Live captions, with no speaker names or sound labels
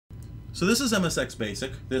So this is MSX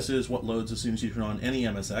Basic. This is what loads as soon as you turn on any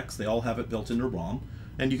MSX. They all have it built into ROM,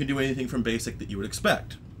 and you can do anything from Basic that you would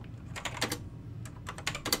expect.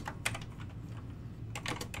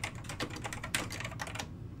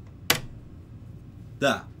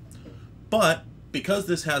 But because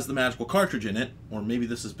this has the magical cartridge in it, or maybe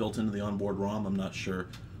this is built into the onboard ROM, I'm not sure,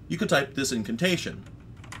 you could type this incantation.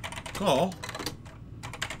 Call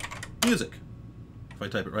music. If I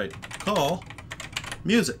type it right, call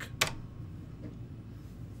music.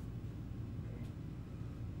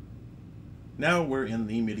 Now we're in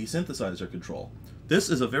the MIDI synthesizer control. This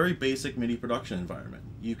is a very basic MIDI production environment.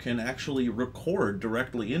 You can actually record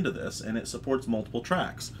directly into this, and it supports multiple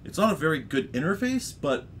tracks. It's not a very good interface,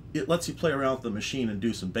 but it lets you play around with the machine and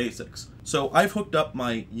do some basics. So I've hooked up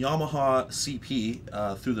my Yamaha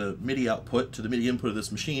CP through the MIDI output to the MIDI input of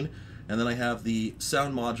this machine, and then I have the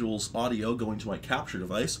sound module's audio going to my capture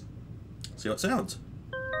device. See how it sounds.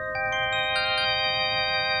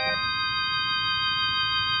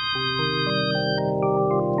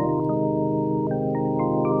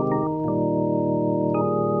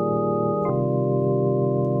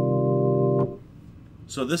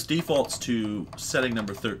 So this defaults to setting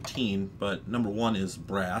number 13, but number 1 is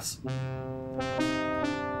brass. And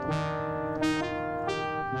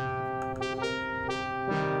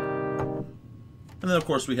then of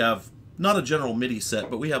course we have not a general MIDI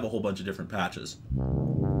set, but we have a whole bunch of different patches.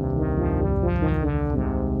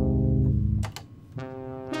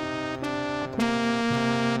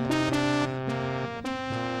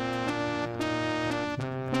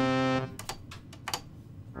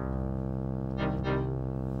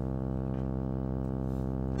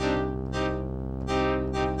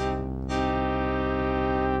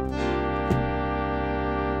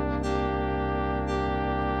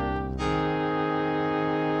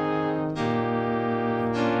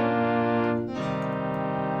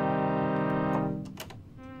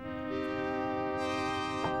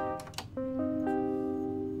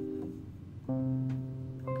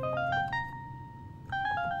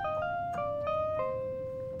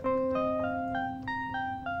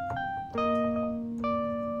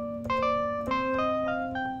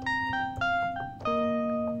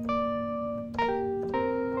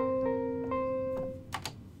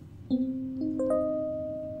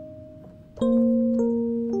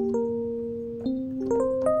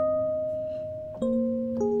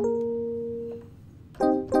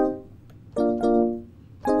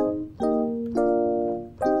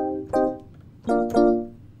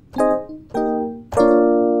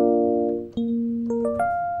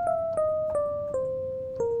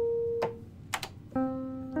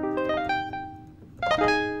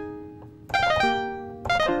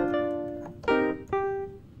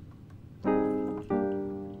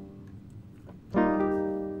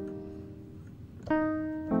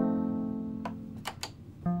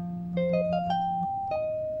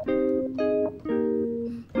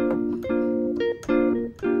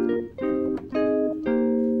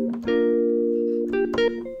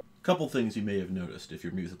 Couple things you may have noticed if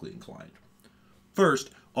you're musically inclined. First,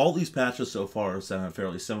 all these patches so far sound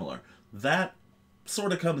fairly similar. That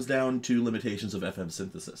sort of comes down to limitations of FM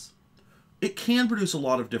synthesis. It can produce a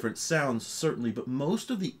lot of different sounds, certainly, but most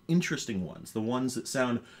of the interesting ones, the ones that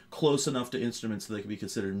sound close enough to instruments that they can be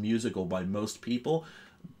considered musical by most people,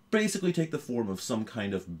 basically take the form of some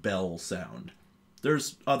kind of bell sound.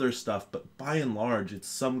 There's other stuff, but by and large, it's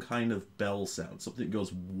some kind of bell sound, something that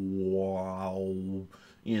goes wow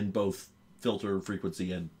in both filter,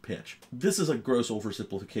 frequency, and pitch. This is a gross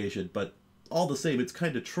oversimplification, but all the same, it's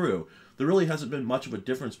kind of true. There really hasn't been much of a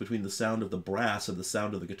difference between the sound of the brass and the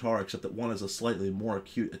sound of the guitar, except that one has a slightly more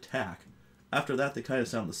acute attack. After that, they kind of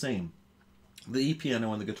sound the same. The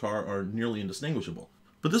E-piano and the guitar are nearly indistinguishable.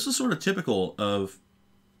 But this is sort of typical of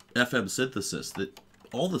FM synthesis, that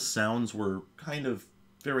all the sounds were kind of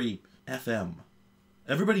very FM.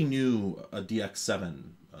 Everybody knew a DX7,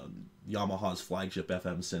 Yamaha's flagship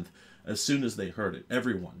FM synth, as soon as they heard it.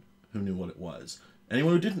 Everyone who knew what it was.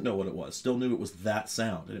 Anyone who didn't know what it was still knew it was that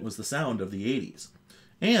sound, and it was the sound of the 80s.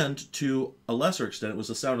 And to a lesser extent, it was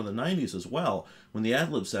the sound of the 90s as well, when the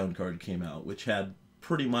Adlib sound card came out, which had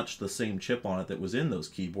pretty much the same chip on it that was in those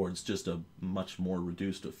keyboards, just a much more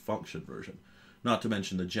reduced function version. Not to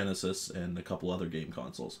mention the Genesis and a couple other game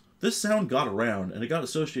consoles. This sound got around, and it got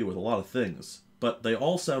associated with a lot of things, but they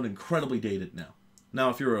all sound incredibly dated now. Now,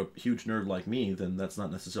 if you're a huge nerd like me, then that's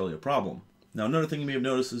not necessarily a problem. Now, another thing you may have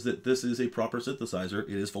noticed is that this is a proper synthesizer.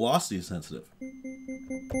 It is velocity sensitive.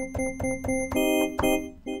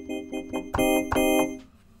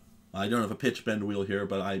 I don't have a pitch bend wheel here,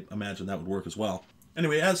 but I imagine that would work as well.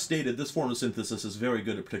 Anyway, as stated, this form of synthesis is very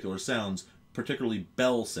good at particular sounds, particularly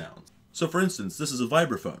bell sounds. So for instance, this is a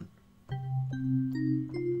vibraphone.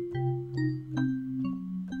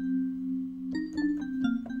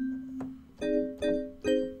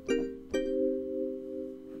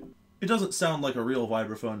 It doesn't sound like a real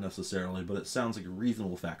vibraphone necessarily, but it sounds like a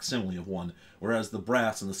reasonable facsimile of one, whereas the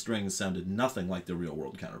brass and the strings sounded nothing like their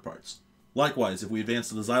real-world counterparts. Likewise, if we advance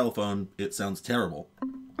to the xylophone, it sounds terrible.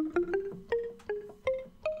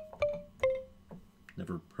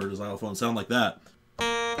 Never heard a xylophone sound like that.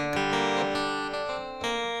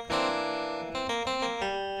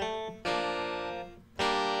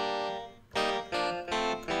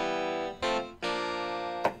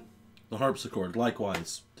 The harpsichord,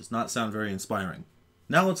 likewise, does not sound very inspiring.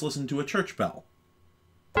 Now let's listen to a church bell.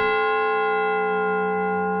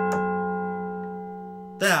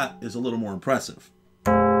 That is a little more impressive.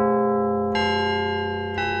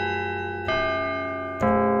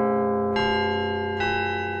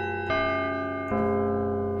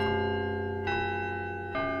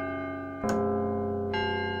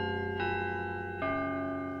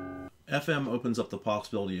 FM opens up the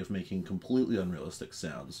possibility of making completely unrealistic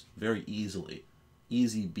sounds very easily.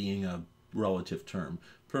 Easy being a relative term.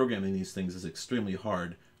 Programming these things is extremely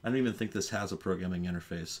hard. I don't even think this has a programming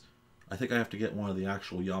interface. I think I have to get one of the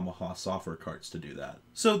actual Yamaha software carts to do that.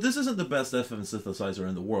 So this isn't the best FM synthesizer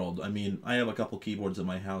in the world. I mean, I have a couple keyboards in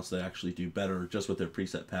my house that actually do better just with their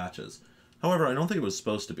preset patches. However, I don't think it was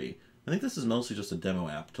supposed to be. I think this is mostly just a demo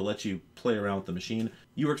app to let you play around with the machine.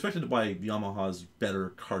 You were expected to buy Yamaha's better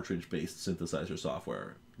cartridge-based synthesizer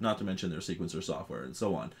software, not to mention their sequencer software and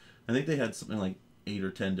so on. I think they had something like 8 or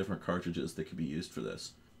 10 different cartridges that could be used for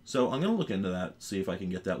this. So I'm going to look into that, see if I can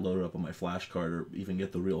get that loaded up on my flash card or even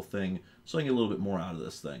get the real thing so I can get a little bit more out of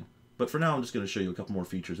this thing. But for now, I'm just going to show you a couple more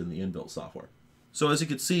features in the inbuilt software. So as you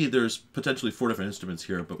can see, there's potentially 4 different instruments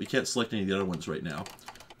here, but we can't select any of the other ones right now.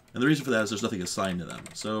 And the reason for that is there's nothing assigned to them.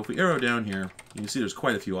 So if we arrow down here, you can see there's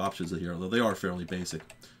quite a few options here, although they are fairly basic.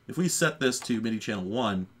 If we set this to MIDI channel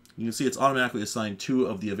 1, you can see it's automatically assigned 2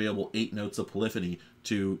 of the available 8 notes of polyphony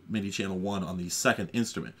to MIDI channel 1 on the second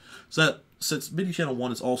instrument. So that, since MIDI channel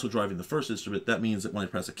 1 is also driving the first instrument, that means that when I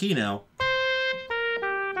press a key now,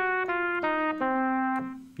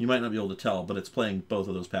 you might not be able to tell, but it's playing both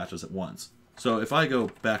of those patches at once. So if I go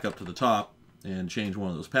back up to the top and change one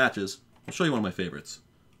of those patches, I'll show you one of my favorites.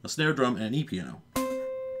 A snare drum and an E-piano.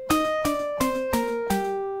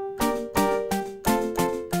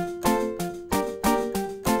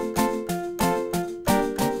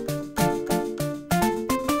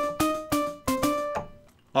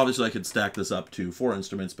 Obviously I could stack this up to 4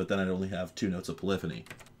 instruments, but then I'd only have 2 notes of polyphony.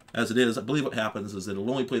 As it is, I believe what happens is that it'll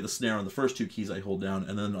only play the snare on the first 2 keys I hold down,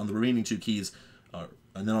 and then on the remaining 2 keys, and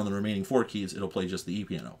then on the remaining 4 keys, it'll play just the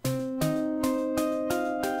E-piano.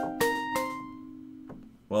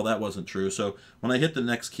 Well, that wasn't true, so when I hit the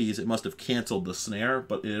next keys, it must have canceled the snare,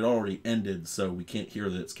 but it had already ended, so we can't hear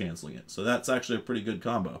that it's canceling it. So that's actually a pretty good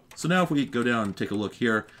combo. So now if we go down and take a look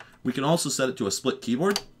here, we can also set it to a split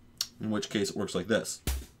keyboard, in which case it works like this.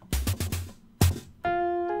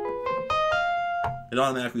 It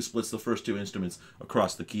automatically splits the first 2 instruments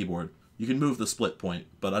across the keyboard. You can move the split point,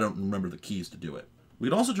 but I don't remember the keys to do it. We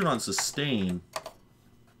can also turn on sustain.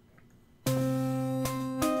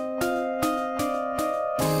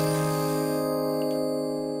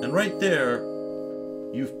 And right there,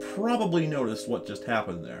 you've probably noticed what just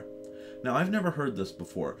happened there. Now, I've never heard this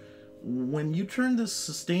before. When you turn this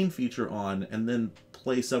sustain feature on and then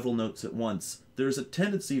play several notes at once, there's a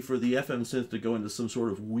tendency for the FM synth to go into some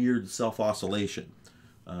sort of weird self-oscillation.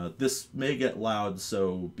 This may get loud,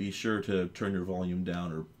 so be sure to turn your volume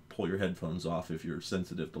down or pull your headphones off if you're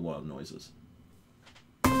sensitive to loud noises.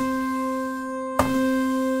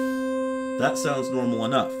 That sounds normal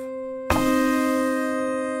enough.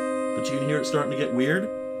 But you can hear it starting to get weird.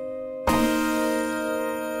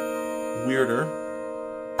 Weirder.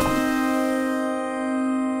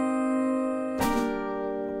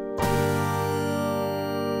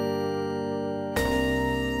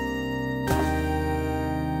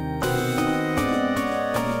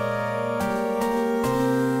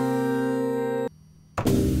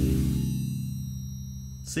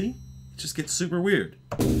 See? It just gets super weird.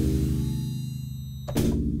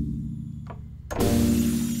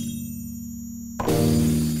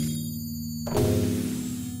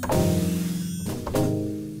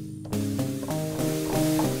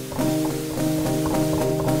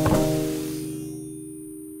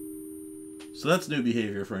 So that's new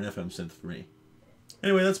behavior for an FM synth for me.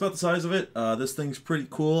 Anyway, that's about the size of it. This thing's pretty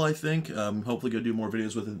cool, I think. Hopefully gonna do more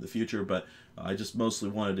videos with it in the future, but I just mostly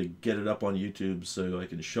wanted to get it up on YouTube so I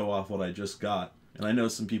can show off what I just got. And I know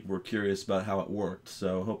some people were curious about how it worked,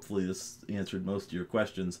 so hopefully this answered most of your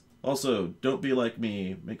questions. Also, don't be like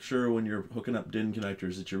me. Make sure when you're hooking up DIN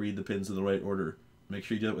connectors that you read the pins in the right order. Make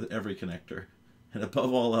sure you do it with every connector. And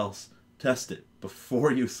above all else, test it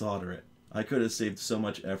before you solder it. I could have saved so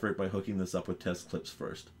much effort by hooking this up with test clips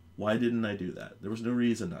first. Why didn't I do that? There was no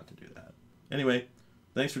reason not to do that. Anyway,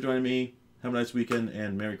 thanks for joining me. Have a nice weekend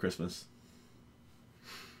and Merry Christmas.